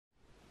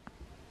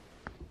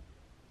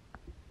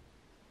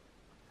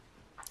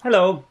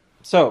Hello.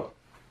 So,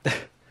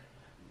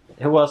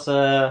 it was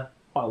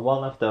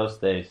one of those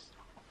days.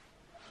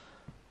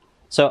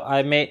 So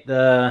I made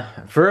the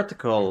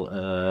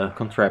vertical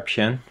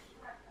contraption,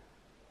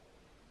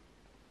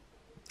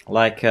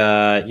 like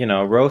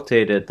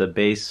rotated the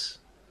base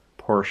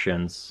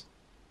portions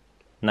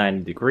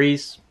 90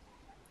 degrees.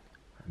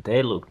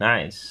 They look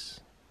nice.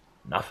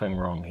 Nothing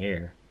wrong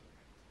here.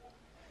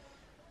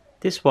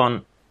 This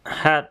one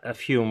had a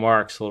few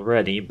marks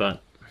already,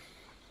 but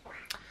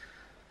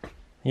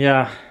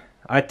yeah,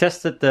 I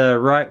tested the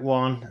right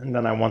one and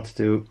then I wanted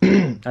to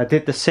I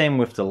did the same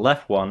with the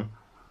left one.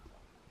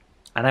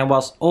 And I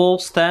was all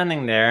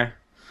standing there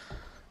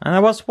and I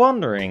was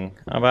wondering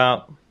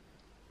about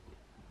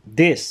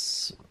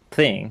this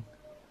thing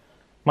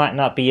might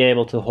not be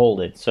able to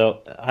hold it.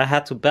 So I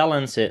had to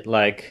balance it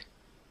like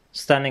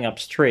standing up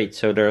straight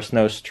so there's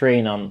no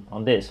strain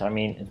on this. I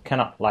mean, it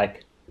cannot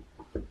like,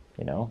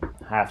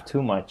 have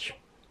too much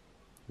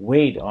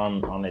weight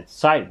on it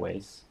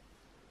sideways.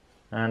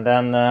 And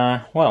then,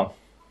 well,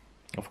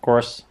 of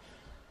course,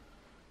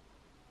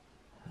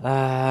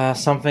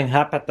 something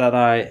happened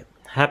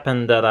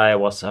that I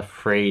was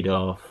afraid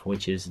of,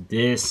 which is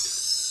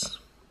this.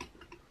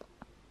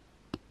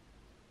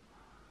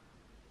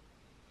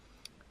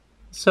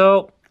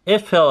 So it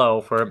fell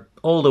over.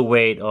 All the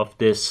weight of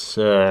this,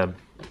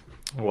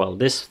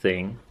 this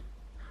thing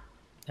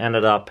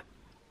ended up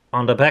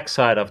on the back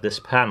side of this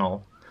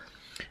panel.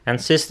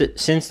 And since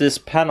this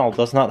panel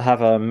does not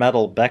have a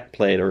metal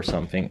backplate or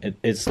something,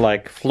 it's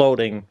like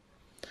floating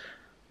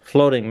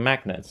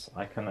magnets.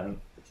 I can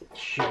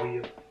show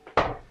you.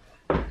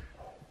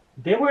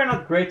 They were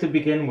not great to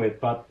begin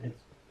with, but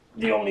it's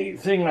the only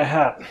thing I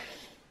had.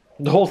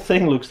 The whole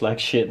thing looks like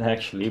shit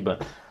actually,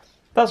 but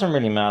doesn't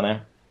really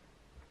matter.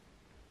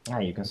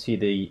 You can see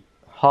the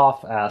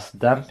half-ass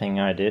damping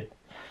I did.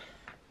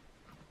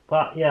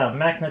 But yeah,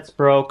 magnets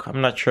broke.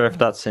 I'm not sure if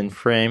that's in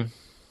frame.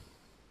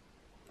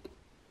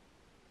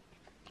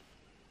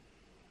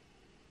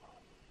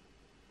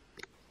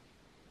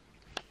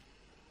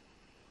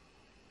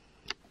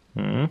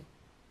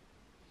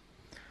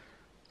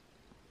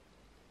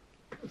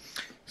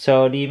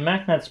 So the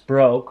magnets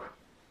broke,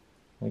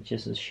 which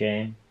is a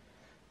shame,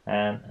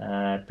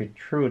 and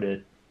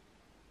protruded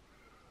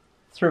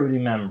through the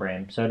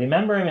membrane. So the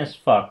membrane is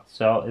fucked.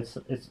 So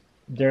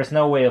there's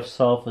no way of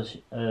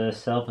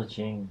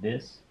salvaging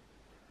this,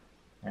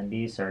 and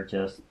these are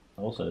just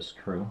also a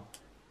screw,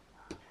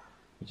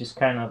 which is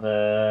kind of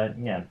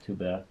too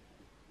bad.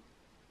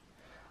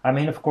 I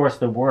mean, of course,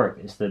 the work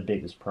is the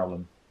biggest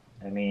problem.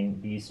 I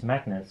mean, these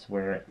magnets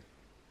were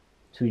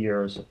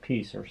 €2 a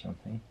piece or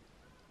something.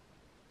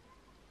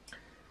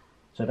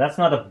 So that's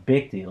not a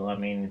big deal. I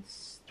mean,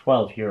 it's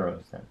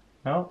 €12 then.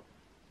 No?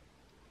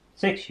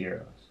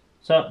 €6.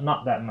 So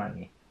not that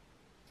money.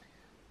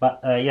 But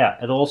yeah,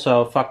 it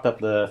also fucked up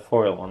the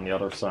foil on the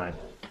other side.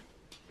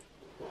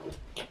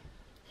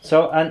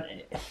 So, and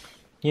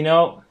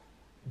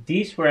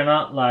these were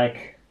not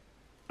like,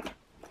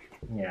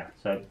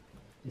 so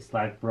it's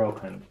like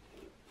broken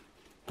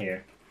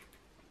here.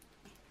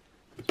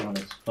 This one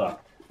is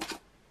fucked.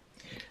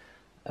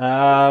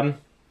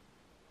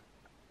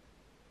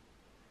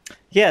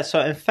 Yeah, so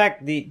in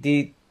fact,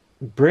 the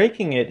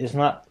breaking it is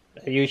not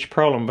a huge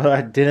problem, but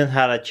I didn't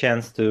have a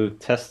chance to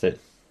test it.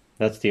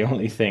 That's the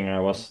only thing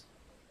I was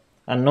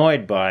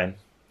annoyed by.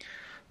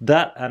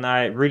 That, and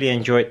I really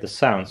enjoyed the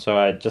sound, so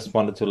I just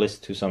wanted to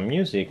listen to some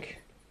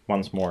music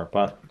once more,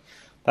 but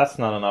that's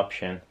not an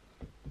option.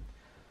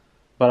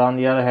 But on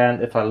the other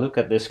hand, if I look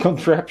at this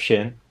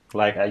contraption,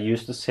 like I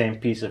used the same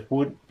piece of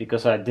wood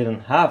because I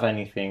didn't have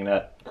anything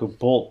that could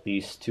bolt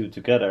these two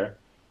together.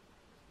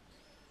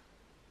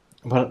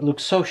 But it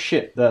looks so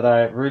shit that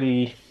I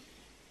really,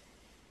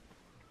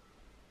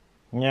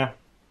 I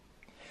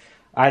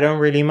don't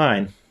really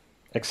mind.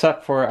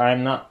 Except for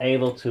I'm not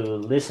able to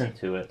listen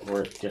to it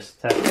or just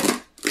tap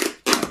it.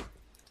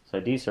 So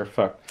these are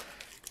fucked.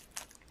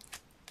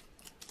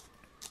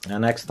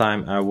 And next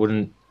time I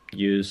wouldn't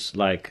use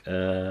like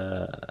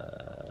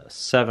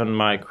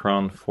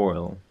 7-micron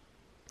foil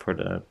for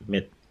the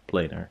mid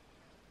planar.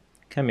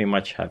 Can be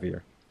much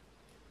heavier.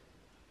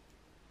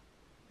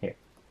 Here.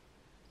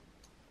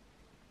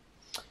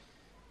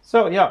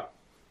 So yeah,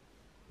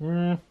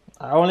 I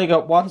only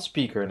got one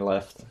speaker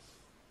left.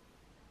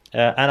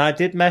 And I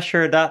did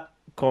measure that.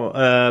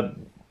 I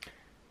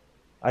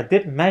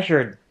did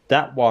measure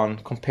that one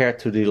compared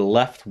to the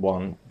left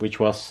one, which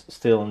was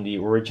still in the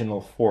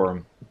original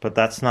form. But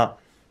that's not.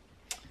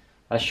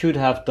 I should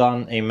have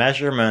done a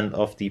measurement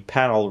of the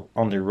panel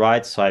on the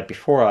right side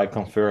before I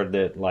converted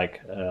it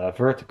like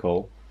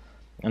vertical,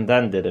 and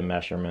then did a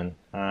measurement.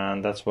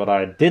 And that's what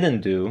I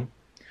didn't do.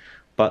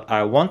 But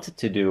I wanted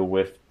to do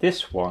with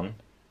this one,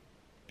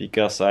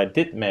 because I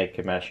did make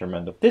a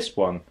measurement of this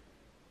one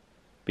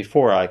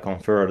before I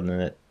converted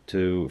it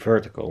to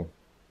vertical.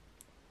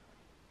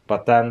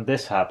 But then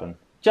this happened.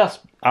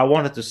 I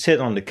wanted to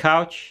sit on the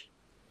couch,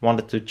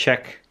 wanted to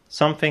check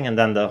something, and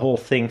then the whole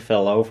thing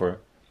fell over.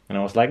 And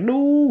I was like,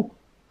 no!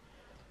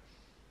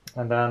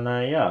 And then,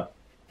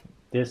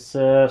 this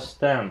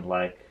stand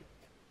like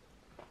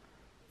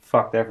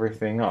fucked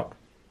everything up.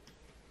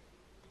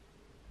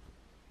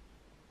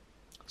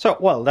 So,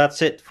 well,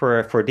 that's it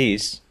for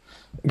these.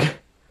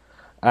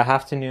 I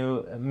have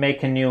to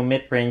make a new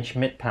mid-range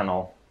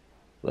mid-panel,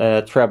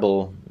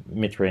 treble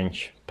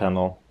mid-range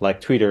panel, like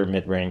tweeter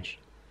mid-range.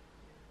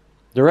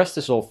 The rest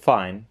is all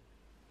fine,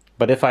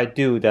 but if I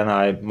do, then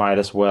I might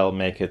as well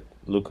make it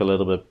look a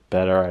little bit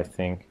better, I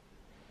think.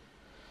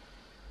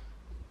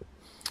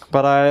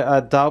 But I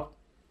doubt,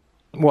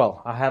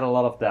 well, I had a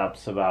lot of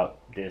doubts about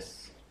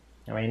this.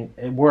 I mean,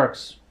 it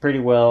works pretty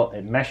well,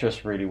 it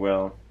measures really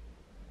well.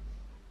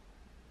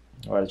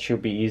 Well, it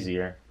should be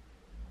easier.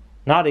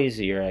 Not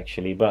easier,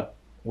 actually, but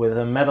with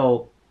a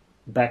metal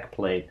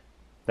backplate,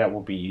 that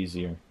would be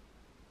easier.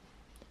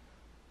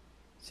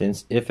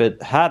 Since if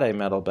it had a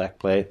metal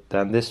backplate,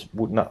 then this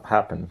would not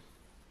happen.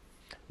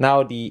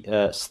 Now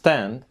the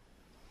stand,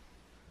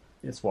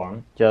 this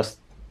one, just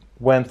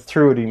went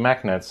through the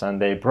magnets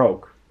and they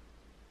broke.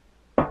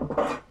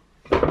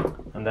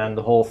 And then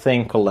the whole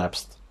thing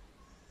collapsed.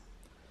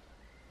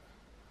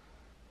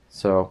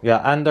 So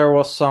yeah, and there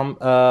was some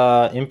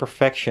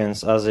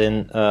imperfections, as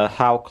in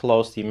how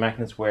close the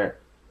magnets were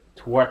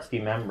towards the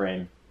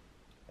membrane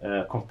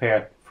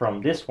compared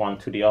from this one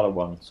to the other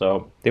one.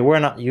 So they were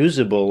not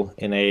usable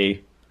in a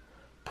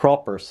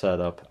proper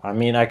setup. I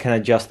mean, I can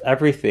adjust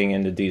everything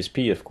in the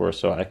DSP, of course,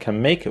 so I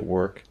can make it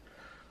work.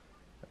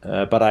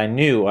 But I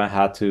knew I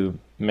had to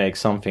make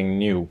something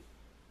new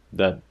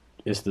that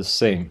is the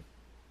same.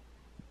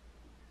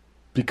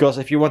 Because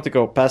if you want to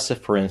go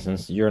passive, for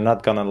instance, you're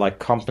not gonna like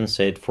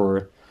compensate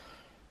for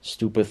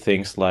stupid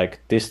things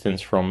like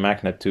distance from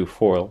magnet to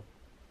foil.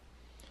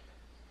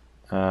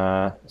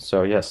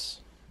 So yes,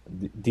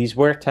 these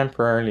were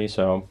temporarily,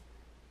 so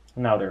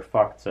now they're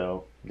fucked.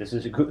 So this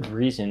is a good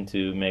reason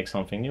to make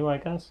something new, I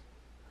guess.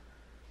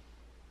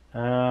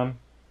 And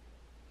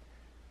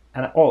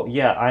oh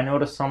yeah, I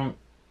noticed some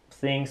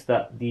things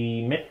that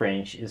the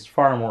mid-range is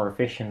far more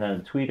efficient than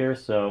the tweeter,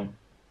 so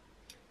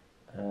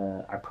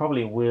I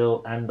probably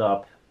will end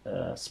up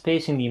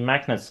spacing the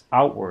magnets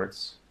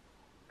outwards.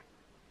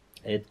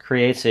 It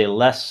creates a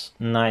less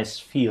nice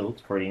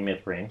field for the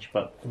mid-range,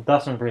 but it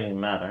doesn't really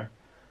matter.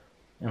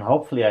 And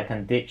hopefully I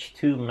can ditch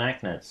 2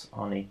 magnets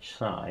on each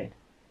side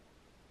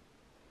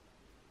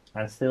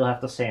and still have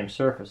the same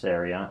surface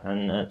area,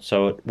 and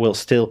so it will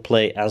still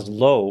play as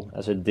low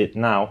as it did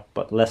now,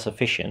 but less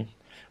efficient,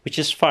 which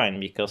is fine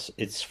because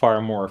it's far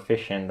more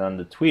efficient than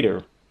the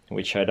tweeter,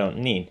 which I don't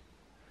need.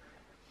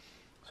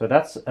 So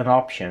that's an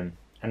option.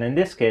 And in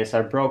this case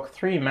I broke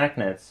 3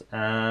 magnets,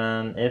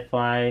 and if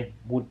I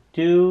would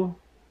do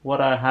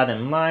what I had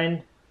in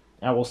mind,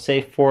 I will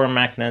save 4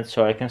 magnets,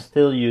 so I can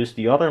still use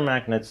the other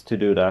magnets to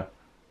do that.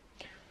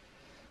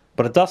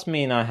 But it does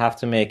mean I have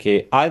to make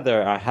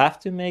either I have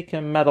to make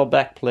a metal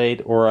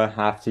backplate or I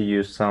have to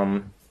use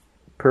some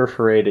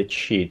perforated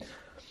sheet.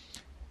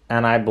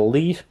 And I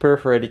believe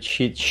perforated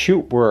sheet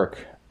should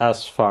work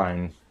as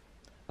fine.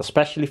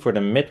 Especially for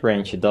the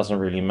mid-range, it doesn't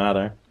really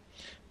matter.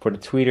 For the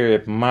tweeter,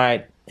 it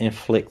might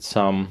inflict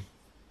some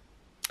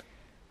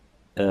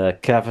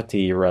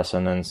cavity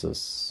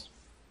resonances,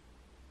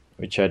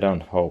 which I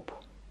don't hope.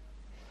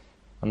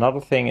 Another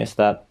thing is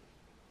that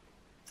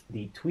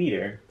the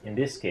tweeter, in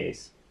this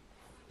case,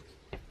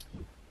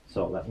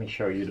 so let me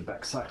show you the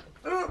backside.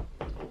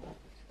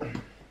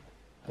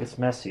 It's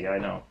messy, I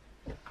know.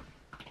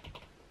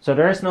 So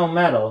there is no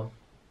metal,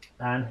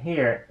 and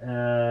here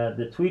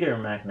the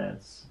tweeter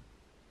magnets,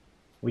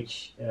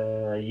 which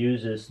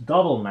uses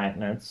double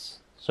magnets,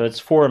 so it's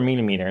 4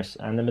 millimeters,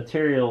 and the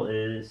material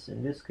is,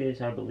 in this case,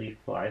 I believe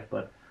 5,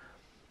 but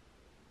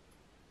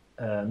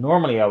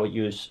normally I would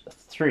use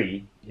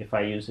 3 if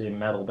I use a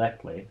metal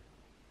backplate.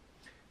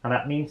 And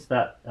that means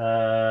that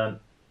the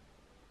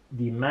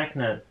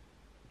magnet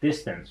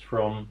distance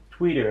from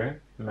tweeter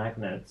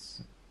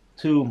magnets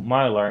to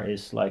mylar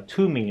is like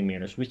 2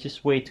 millimeters, which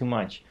is way too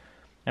much.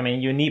 I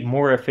mean, you need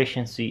more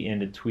efficiency in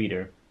the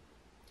tweeter.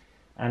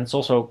 And it's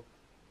also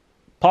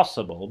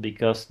possible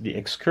because the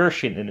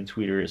excursion in the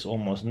tweeter is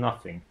almost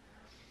nothing.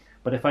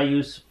 But if I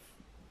use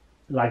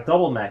like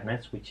double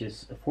magnets, which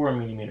is 4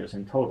 millimeters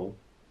in total,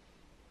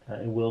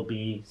 it will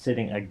be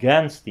sitting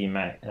against the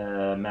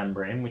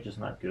membrane, which is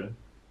not good.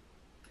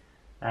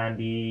 And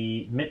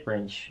the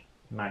mid-range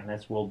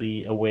magnets will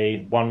be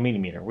away 1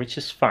 millimeter, which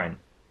is fine.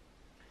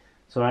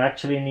 So I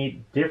actually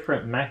need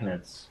different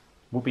magnets.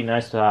 Would be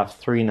nice to have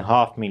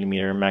 3.5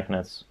 millimeter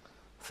magnets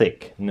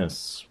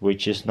thickness,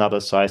 which is not a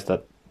size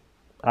that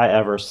I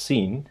ever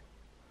seen.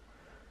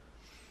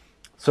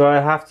 So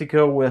I have to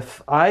go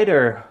with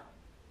either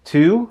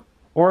 2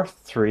 or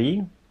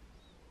 3,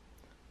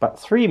 but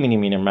 3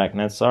 millimeter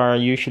magnets are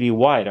usually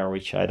wider,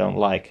 which I don't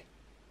like.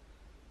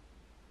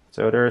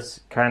 So there's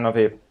kind of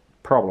a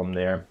problem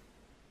there.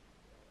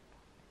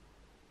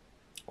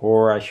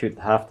 Or I should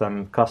have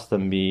them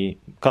custom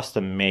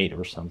made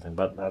or something,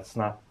 but that's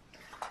not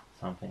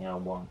something I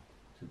want,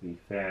 to be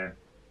fair.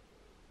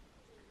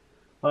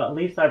 Well, at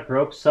least I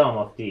broke some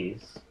of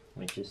these,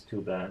 which is too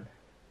bad.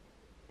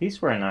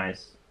 These were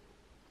nice.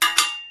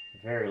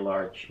 very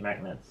large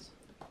magnets.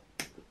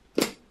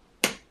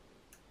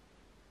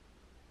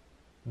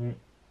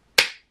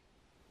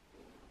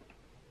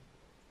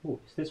 Ooh,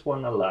 is this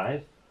one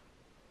alive?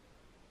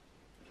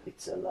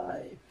 It's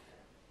alive.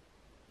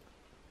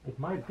 It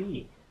might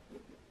be.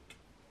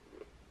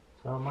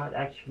 So I might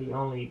actually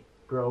only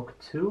broke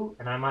 2,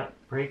 and I might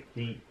break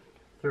the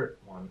 3rd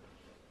one.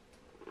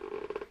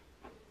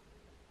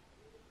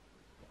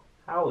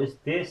 How is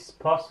this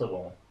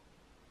possible?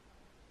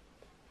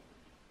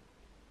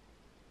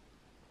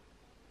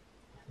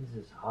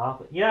 This is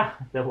half. Yeah,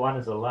 the one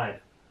is alive.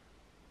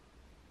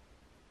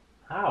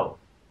 How?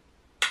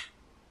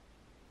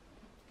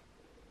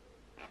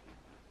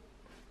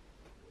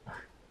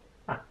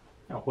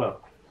 Oh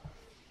well.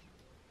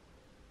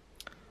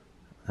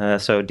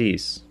 So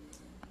these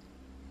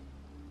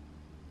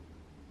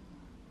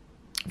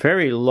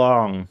very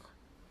long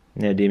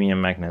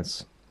neodymium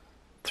magnets,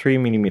 3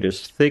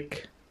 millimeters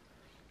thick,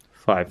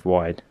 5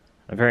 wide.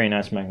 Very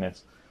nice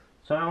magnets.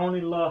 So I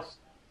only lost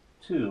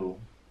 2.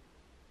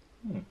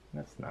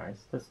 That's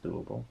nice. That's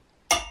doable.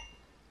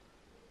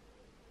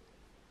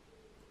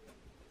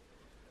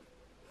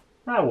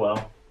 Ah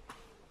well.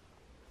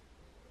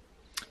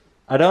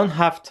 I don't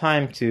have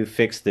time to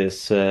fix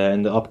this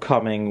in the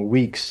upcoming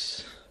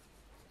weeks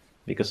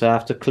because I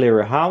have to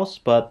clear a house,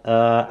 but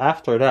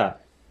after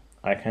that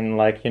I can,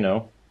 like, you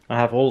know, I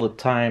have all the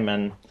time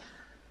and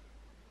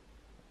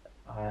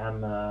I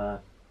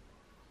am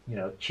you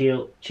know,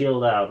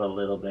 chilled out a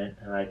little bit,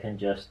 and I can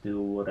just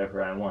do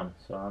whatever I want.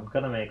 So I'm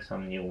gonna make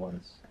some new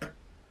ones.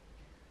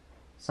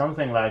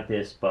 Something like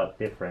this, but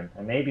different.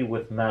 And maybe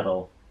with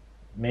metal.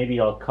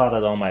 Maybe I'll cut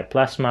it on my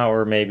plasma,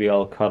 or maybe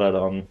I'll cut it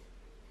on...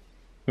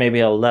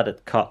 Maybe I'll let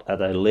it cut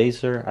at a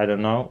laser, I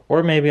don't know.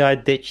 Or maybe I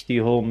ditch the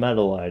whole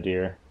metal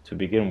idea to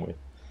begin with.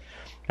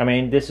 I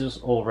mean, this is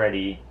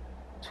already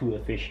too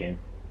efficient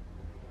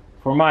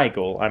for my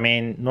goal. I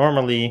mean,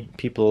 normally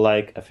people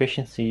like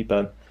efficiency,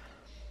 but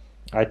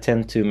I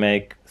tend to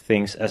make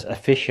things as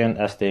efficient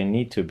as they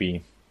need to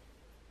be.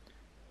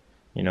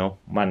 You know,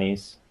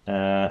 monies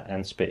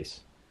and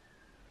space.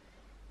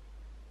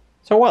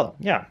 So, well,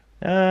 yeah.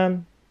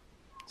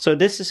 So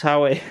this is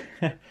how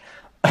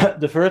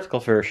the vertical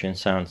version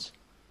sounds.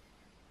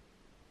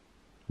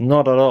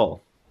 Not at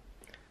all.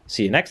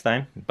 See you next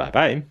time. Bye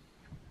bye.